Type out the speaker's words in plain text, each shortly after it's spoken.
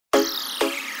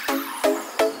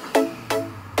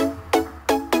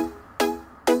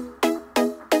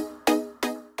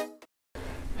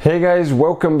Hey guys,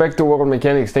 welcome back to World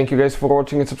Mechanics. Thank you guys for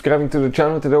watching and subscribing to the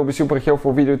channel. Today will be super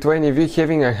helpful video 20. If you're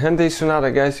having a Hyundai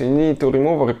Sonata, guys, you need to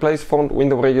remove or replace front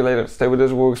window regulator. Stay with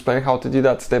us, we'll explain how to do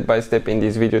that step by step in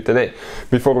this video today.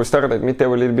 Before we start, let me tell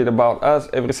you a little bit about us.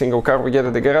 Every single car we get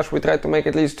at the garage, we try to make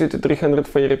at least 200 to 300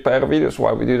 free repair videos.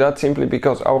 Why we do that? Simply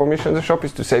because our mission in the shop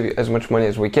is to save you as much money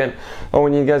as we can. All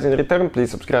we need, guys, in return, please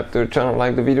subscribe to the channel,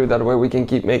 like the video, that way we can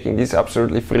keep making these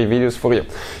absolutely free videos for you.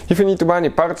 If you need to buy any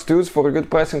parts, tools for a good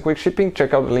price and quick shipping,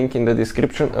 check out the link in the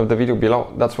description of the video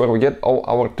below. That's where we get all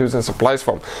our tools and supplies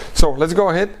from. So let's go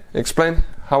ahead, explain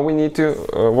how we need to,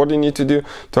 what you need to do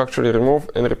to actually remove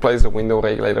and replace the window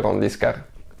regulator on this car.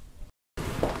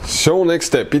 So next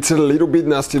step, it's a little bit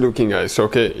nasty looking, guys.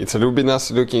 Okay, it's a little bit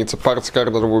nasty looking. It's a parts car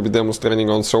that we'll be demonstrating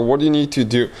on. So what you need to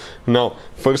do now,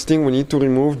 first thing, we need to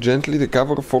remove gently the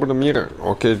cover for the mirror.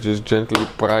 Okay, just gently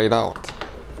pry it out.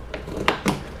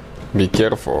 Be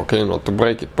careful, okay, not to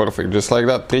break it. Perfect, just like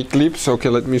that. 3 clips. Okay,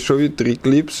 let me show you 3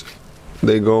 clips.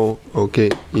 They go, okay,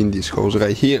 in this hose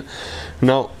right here.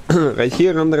 Now, right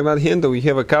here under that handle we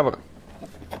have a cover.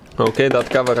 Okay, that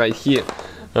cover right here.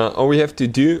 All we have to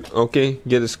do, okay,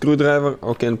 get a screwdriver,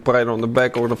 okay, and pry it on the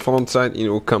back or the front side, it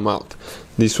will come out.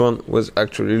 This one was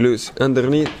actually loose.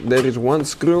 Underneath there is one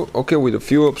screw, okay, with a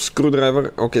Phillips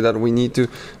screwdriver, okay, that we need to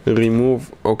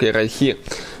remove, okay, right here.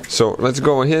 So let's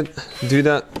go ahead, do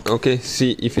that, okay,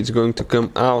 see if it's going to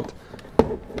come out,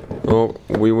 or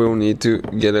we will need to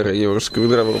get a regular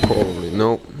screwdriver, probably.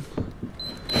 No,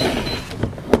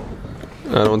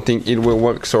 I don't think it will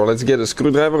work. So let's get a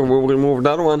screwdriver, we'll remove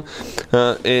that one,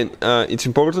 and it's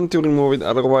important to remove it,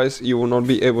 otherwise you will not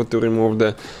be able to remove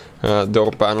the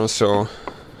door panel. So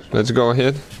let's go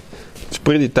ahead, it's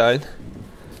pretty tight.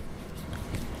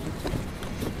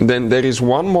 Then there is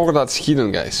one more that's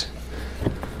hidden, guys.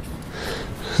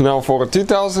 Now for a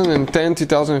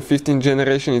 2010-2015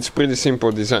 generation, it's pretty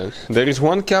simple design. There is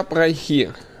one cap right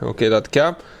here, okay, that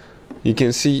cap, you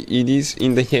can see it is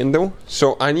in the handle.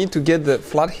 So I need to get the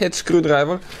flathead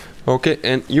screwdriver, okay,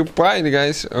 and you pry it,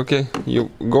 guys, okay,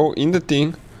 you go in the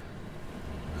thing,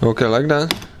 okay, like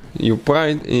that, you pry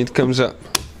it and it comes up.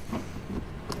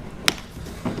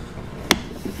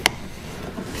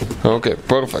 Okay,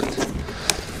 perfect.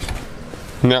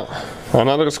 Now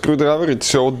another screwdriver, it's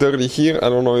so dirty here, I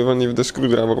don't know even if the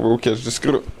screwdriver will catch the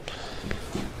screw.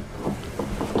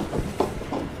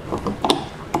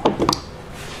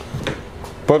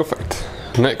 Perfect.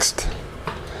 Next,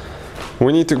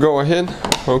 we need to go ahead,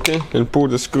 okay, and pull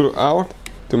the screw out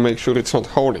to make sure it's not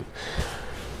holding.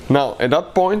 Now at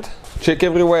that point, check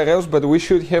everywhere else, but we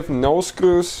should have no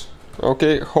screws,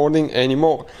 okay, holding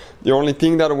anymore. The only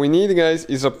thing that we need, guys,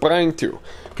 is a prying tool.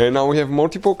 And now we have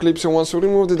multiple clips, and once we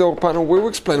remove the door panel, we will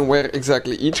explain where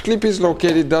exactly each clip is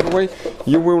located. That way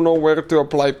you will know where to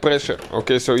apply pressure,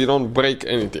 okay, so you don't break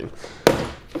anything.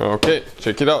 Okay,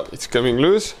 check it out, it's coming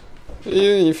loose.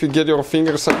 If you get your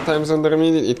finger sometimes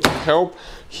underneath it, it can help.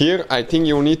 Here I think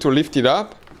you need to lift it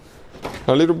up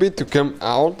a little bit to come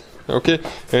out, okay.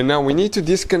 And now we need to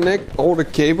disconnect all the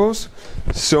cables.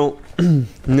 So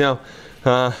now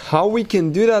how we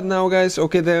can do that now, guys,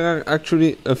 okay, there are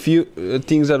actually a few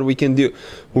things that we can do.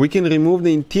 We can remove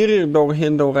the interior door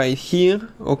handle right here,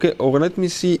 okay, or let me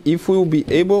see if we will be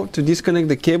able to disconnect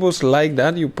the cables like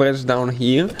that. You press down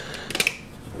here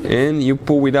and you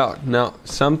pull it out. Now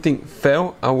something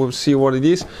fell, I will see what it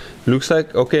is. Looks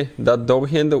like, okay, that door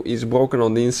handle is broken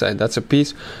on the inside. That's a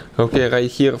piece, okay,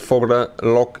 right here for the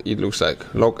lock, it looks like,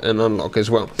 lock and unlock as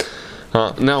well.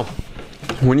 Now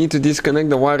we need to disconnect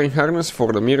the wiring harness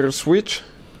for the mirror switch.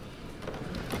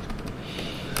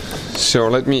 So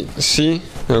let me see,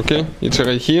 okay, it's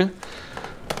right here.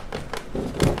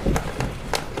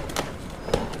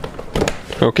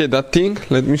 Okay, that thing,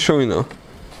 let me show you now.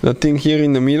 That thing here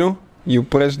in the middle, you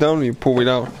press down, you pull it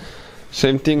out.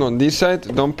 Same thing on this side,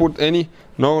 don't put any,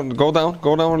 no, go down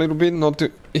a little bit, not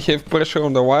to have pressure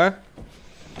on the wire.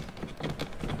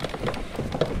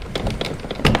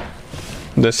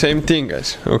 The same thing,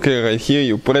 guys, okay, right here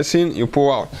you press in, you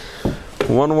pull out.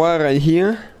 One wire right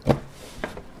here,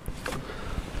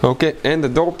 okay, and the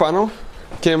door panel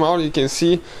came out, you can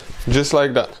see, just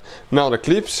like that. Now the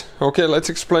clips, okay, let's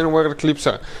explain where the clips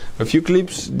are. A few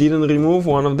clips didn't remove,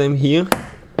 one of them here.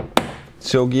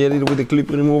 So get it with the clip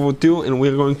removal tool, and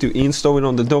we're going to install it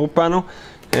on the door panel.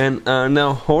 And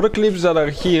now all the clips that are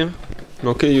here,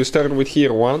 okay, you start with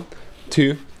here, 1,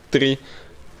 2, 3,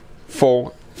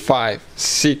 4, 5,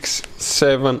 6,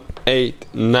 7, 8,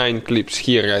 9 clips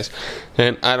here, guys.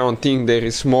 And I don't think there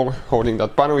is more holding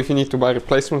that panel. If you need to buy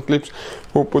replacement clips,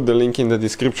 we'll put the link in the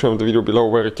description of the video below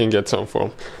where you can get some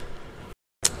from.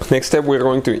 Next step, we're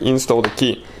going to install the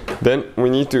key. Then we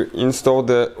need to install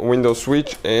the window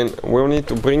switch, and we'll need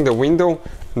to bring the window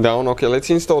down. Okay, let's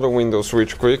install the window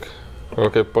switch quick.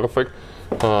 Okay, perfect.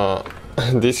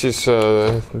 This is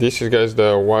guys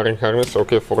the wiring harness,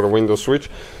 okay, for the window switch.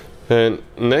 And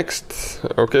next,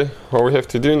 okay, all we have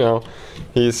to do now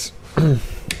is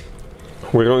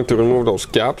we're going to remove those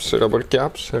caps, rubber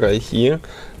caps right here.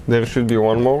 There should be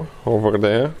one more over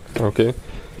there. Okay,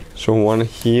 so one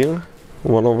here,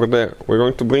 one over there. We're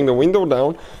going to bring the window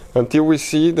down until we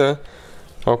see the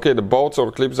bolts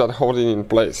or clips that hold it in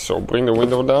place. So bring the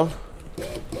window down.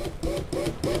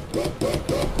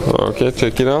 Okay,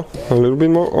 check it out a little bit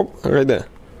more. Oh, right there.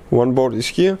 One bolt is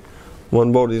here,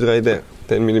 one bolt is right there.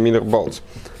 10mm bolts,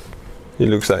 it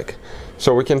looks like.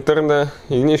 So we can turn the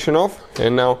ignition off,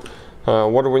 and now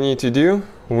what do we need to do?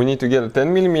 We need to get a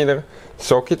 10mm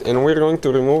socket, and we're going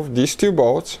to remove these two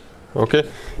bolts. Okay,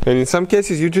 and in some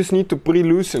cases you just need to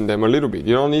pre-loosen them a little bit.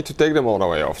 You don't need to take them all the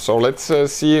way off. So let's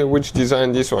see which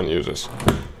design this one uses.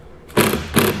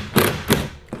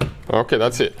 Okay,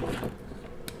 that's it.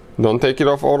 Don't take it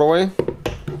off all the way.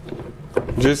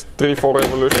 Just 3-4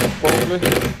 revolutions probably.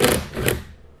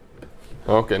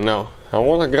 Okay, now I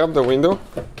want to grab the window.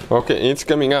 Okay, it's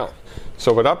coming out.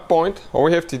 So at that point, all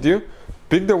we have to do,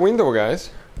 pick the window,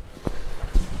 guys.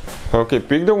 Okay,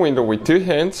 pick the window with 2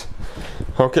 hands.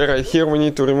 Okay, right here we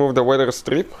need to remove the weather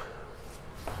strip.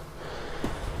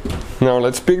 Now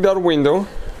let's pick that window.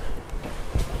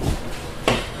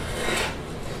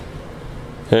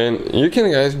 And you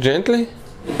can, guys, gently,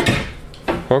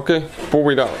 okay, pull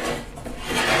it out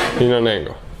in an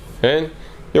angle. And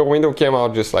your window came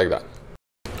out just like that.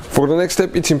 For the next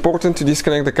step, it's important to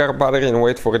disconnect the car battery and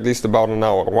wait for at least about an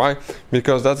hour. Why?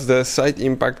 Because that's the side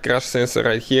impact crash sensor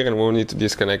right here, and we'll need to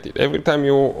disconnect it. Every time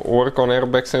you work on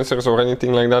airbag sensors or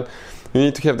anything like that, you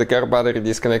need to have the car battery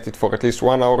disconnected for at least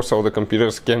 1 hour so the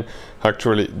computers can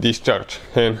actually discharge.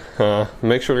 And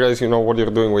make sure, guys, you know what you're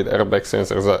doing with airbag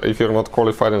sensors. If you're not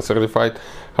qualified and certified,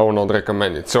 I will not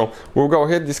recommend it. So we'll go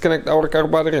ahead, disconnect our car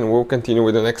battery, and we'll continue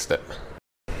with the next step.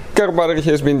 Car battery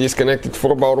has been disconnected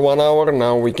for about 1 hour.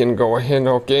 Now we can go ahead,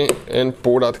 okay, and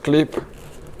pull that clip,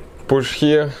 push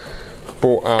here,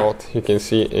 pull out. You can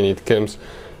see, and it comes,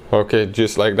 okay,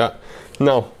 just like that.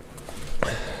 Now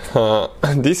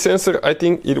this sensor, I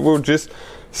think it will just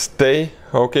stay,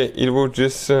 okay, it will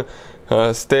just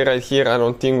stay right here. I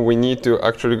don't think we need to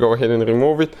actually go ahead and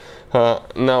remove it.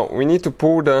 Now we need to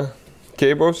pull the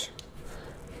cables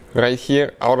right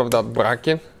here out of that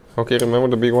bracket. Okay, remember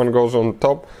the big one goes on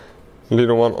top,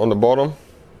 little one on the bottom.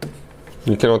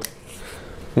 You cannot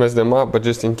mess them up, but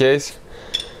just in case.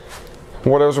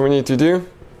 What else we need to do?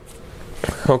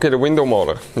 Okay, the window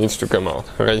motor needs to come out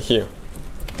right here.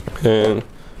 And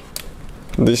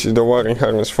this is the wiring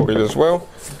harness for it as well.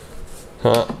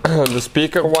 The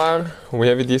speaker wire, we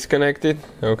have it disconnected.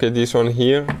 Okay, this one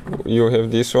here, you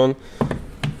have this one.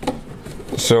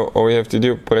 So all we have to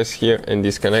do, press here and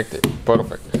disconnect it.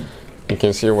 Perfect. You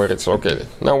can see where it's located.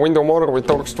 Now window motor with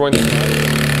Torx 20.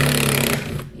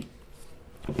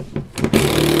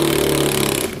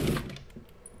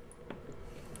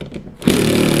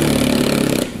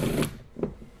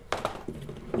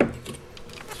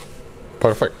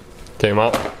 Perfect. Came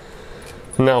out.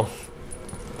 Now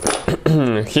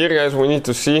here, guys, we need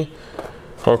to see,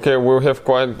 okay, we'll have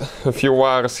quite a few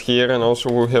wires here, and also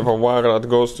we'll have a wire that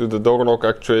goes to the door lock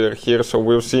actuator here, so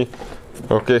we'll see,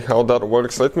 okay, how that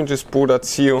works. Let me just pull that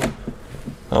seal.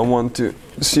 I want to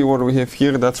see what we have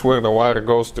here. That's where the wire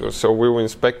goes to, so we will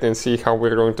inspect and see how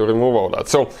we're going to remove all that.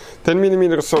 So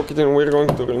 10mm socket, and we're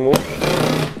going to remove,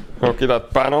 okay,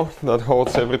 that panel that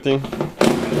holds everything.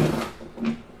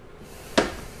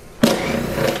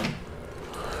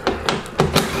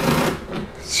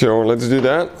 So let's do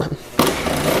that.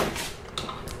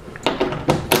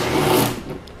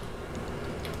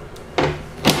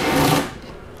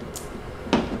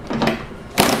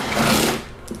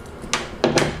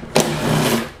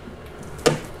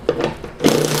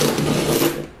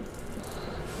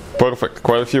 Perfect,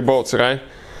 quite a few bolts, right?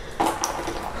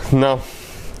 Now,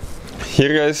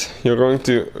 here, guys, you're going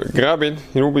to grab it.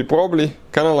 It will be probably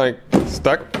kind of like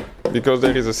stuck because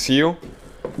there is a seal.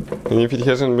 And if it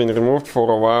hasn't been removed for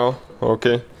a while,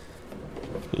 okay,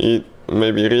 it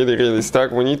may be really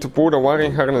stuck. We need to pull the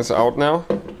wiring harness out now.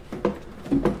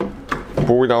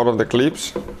 Pull it out of the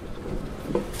clips.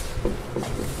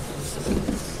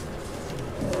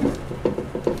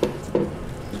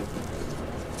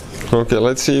 Okay,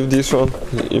 let's see if this one,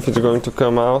 if it's going to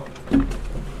come out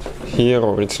here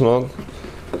or it's not.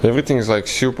 Everything is like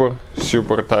super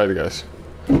tight, guys.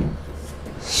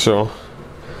 So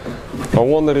I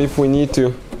wonder if we need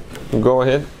to go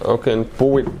ahead, okay, and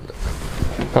pull it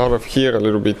out of here a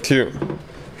little bit too.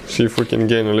 See if we can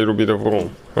gain a little bit of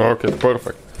room. Okay,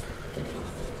 perfect.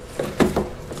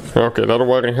 Okay, that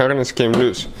wiring harness came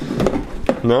loose.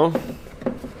 Now,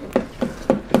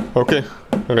 okay,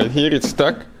 right here it's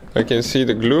stuck. I can see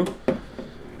the glue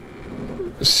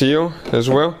seal as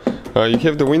well. You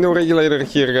have the window regulator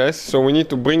here, guys, so we need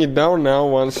to bring it down now.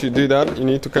 Once you do that, you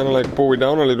need to kind of like pull it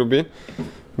down a little bit,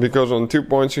 because on 2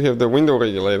 points you have the window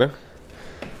regulator,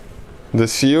 the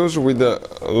seals with the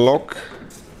lock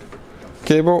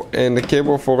cable, and the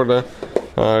cable for the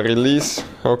release,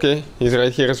 okay, is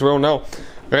right here as well. Now,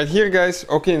 right here, guys,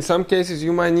 okay, in some cases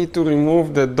you might need to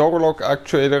remove the door lock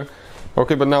actuator.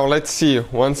 Okay, but now let's see,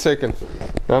 1 second.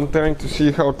 I'm trying to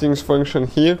see how things function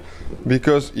here,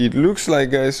 because it looks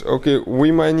like, guys, okay,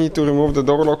 we might need to remove the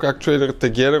door lock actuator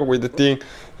together with the thing,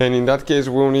 and in that case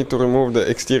we'll need to remove the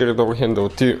exterior door handle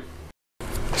too.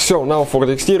 So now for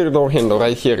the exterior door handle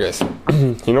right here, guys,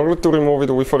 in order to remove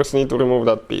it we first need to remove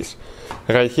that piece.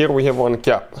 Right here we have one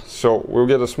cap, so we'll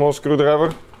get a small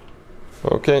screwdriver,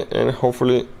 okay, and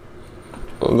hopefully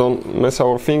don't mess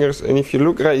our fingers. And if you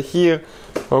look right here,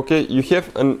 okay, you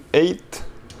have an 8,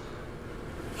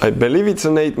 I believe it's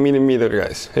an 8mm,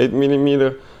 guys,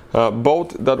 8mm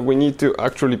bolt that we need to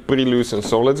actually pre-loosen.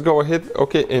 So let's go ahead,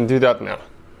 okay, and do that now.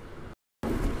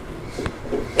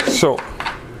 So,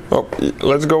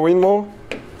 let's go in more.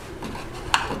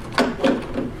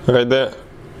 Right there,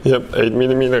 yep,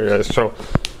 8mm, guys. So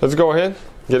let's go ahead,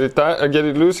 get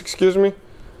it loose, excuse me.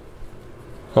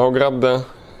 I'll grab the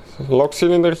lock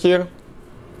cylinder here,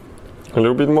 a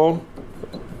little bit more.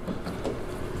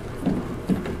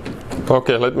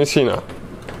 Okay, let me see now.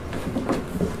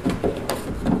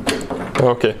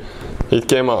 Okay, it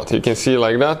came out, you can see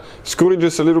like that. Screw it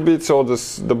just a little bit so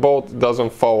the bolt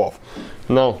doesn't fall off.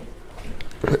 Now,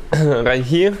 right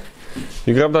here,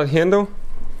 you grab that handle.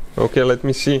 Okay, let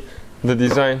me see the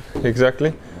design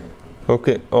exactly.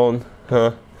 Okay, on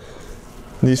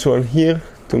this one here,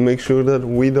 to make sure that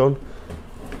we don't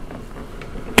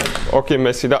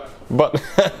mess it up, but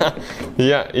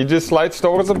yeah, it just slides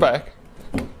towards the back,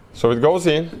 so it goes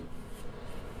in,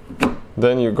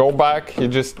 then you go back, you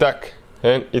just tuck,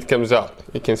 and it comes out.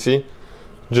 You can see,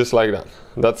 just like that.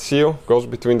 That seal goes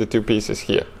between the two pieces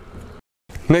here.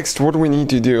 Next, what we need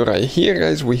to do right here,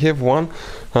 guys, we have one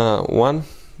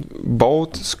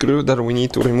bolt screw that we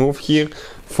need to remove here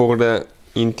for the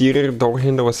interior door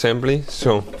handle assembly.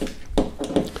 So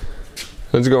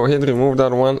let's go ahead, remove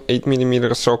that one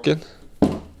 8mm socket.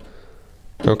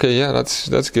 Okay, yeah,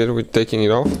 that's good. We're taking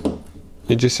it off.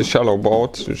 It's just a shallow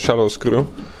bolt, a shallow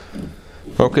screw.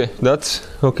 Okay, that's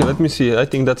okay. Let me see. I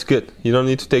think that's good. You don't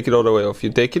need to take it all the way off.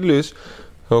 You take it loose.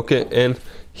 Okay, and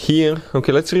here,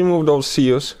 okay, let's remove those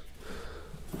seals.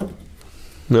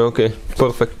 Okay,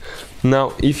 perfect.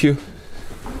 Now, if you,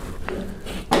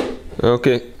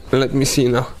 okay, let me see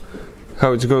now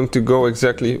how it's going to go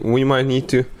exactly. We might need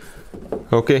to,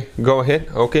 okay, go ahead,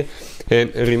 okay,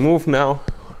 and remove now,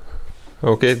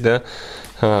 okay, the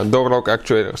door lock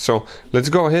actuator. So let's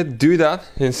go ahead, do that,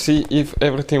 and see if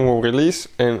everything will release,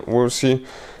 and we'll see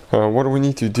what we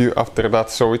need to do after that.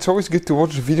 So it's always good to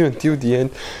watch the video until the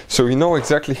end, so you know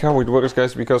exactly how it works,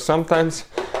 guys, because sometimes,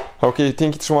 okay, you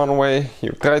think it's one way,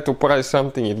 you try to pry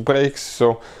something, it breaks,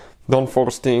 so don't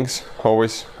force things,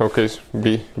 always, okay,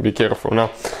 be careful.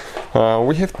 Now,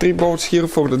 we have 3 bolts here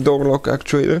for the door lock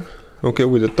actuator, okay,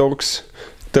 with the Torx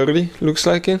 30, looks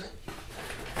like it.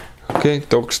 Okay,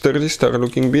 Torx 30, start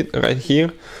looking bit right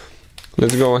here.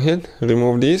 Let's go ahead,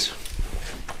 remove these.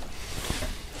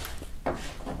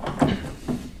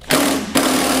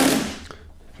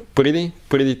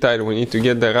 Pretty tight. We need to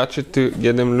get the ratchet to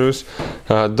get them loose.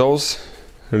 Those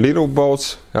little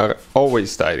bolts are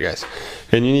always tight, guys,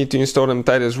 and you need to install them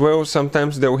tight as well.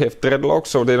 Sometimes they'll have thread locks,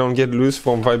 so they don't get loose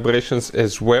from vibrations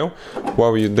as well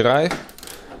while you drive.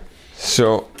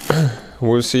 So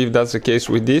we'll see if that's the case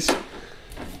with this.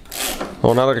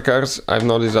 On other cars, I've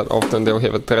noticed that often they'll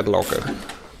have a thread locker.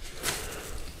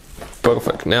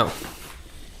 Perfect. Now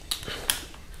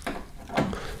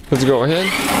let's go ahead,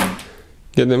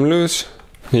 get them loose.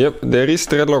 Yep, there is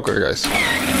thread locker, guys,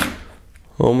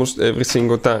 almost every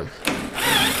single time.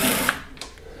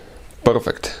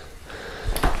 Perfect.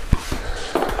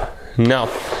 Now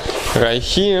right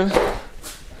here,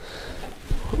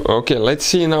 okay, let's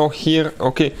see now here.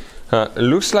 Okay,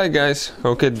 looks like, guys,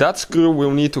 okay, that screw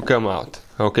will need to come out.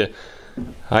 Okay,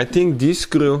 I think this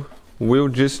screw will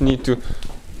just need to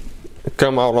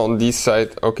come out on this side,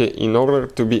 okay, in order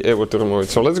to be able to remove it.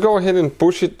 So let's go ahead and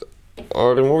push it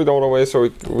or remove it all the way, so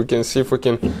we can see if we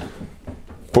can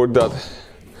put that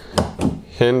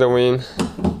handle in.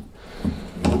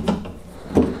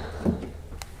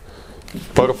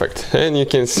 perfect. And you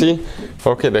can see,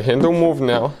 okay, the handle moved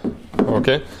now.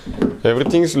 Okay,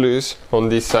 everything's loose on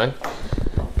this side.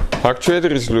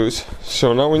 Actuator is loose.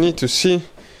 So now we need to see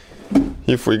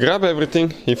if we grab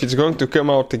everything, if it's going to come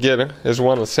out together as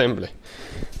one assembly.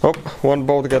 Oh, one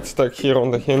bolt got stuck here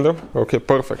on the handle. Okay,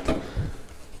 perfect.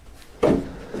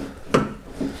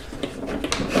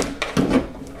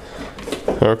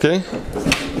 Okay,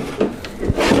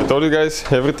 I told you guys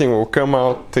everything will come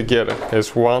out together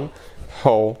as one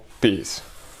whole piece.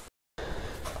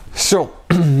 So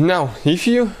now if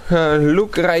you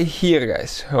look right here,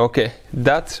 guys, okay,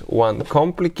 that's one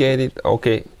complicated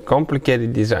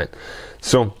design.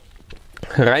 So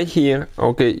right here,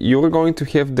 okay, you're going to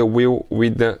have the wheel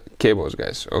with the cables,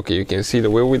 guys. Okay, you can see the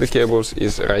wheel with the cables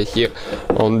is right here.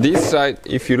 On this side,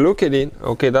 if you look at it,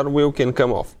 okay, that wheel can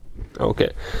come off.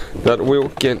 Okay, that wheel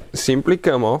can simply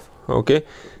come off. Okay,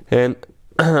 and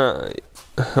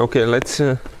okay,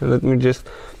 let me just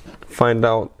find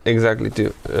out exactly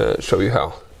to show you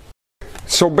how.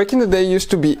 So back in the day, you used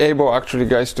to be able actually,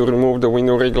 guys, to remove the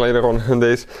window regulator on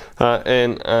Hyundais,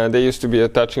 and they used to be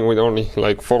attaching with only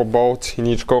like 4 bolts in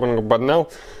each corner. But now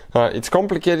it's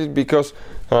complicated because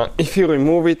if you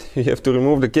remove it, you have to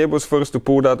remove the cables first to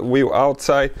pull that wheel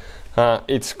outside.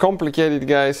 It's complicated,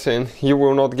 guys, and you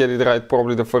will not get it right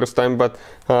probably the first time, but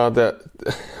the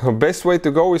best way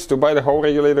to go is to buy the whole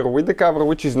regulator with the cover,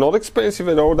 which is not expensive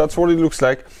at all. That's what it looks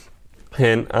like.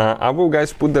 And I will,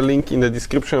 guys, put the link in the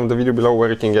description of the video below where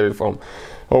you can get it from.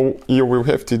 All you will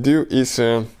have to do is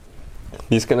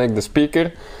disconnect the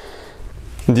speaker,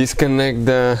 disconnect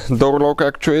the door lock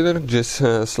actuator, just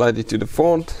slide it to the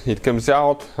front, it comes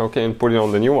out, okay, and put it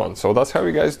on the new one. So that's how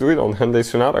you guys do it on Hyundai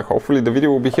Sonata. Hopefully the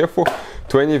video will be helpful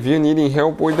to any of you needing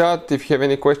help with that. If you have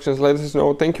any questions, let us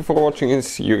know. Thank you for watching and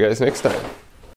see you guys next time.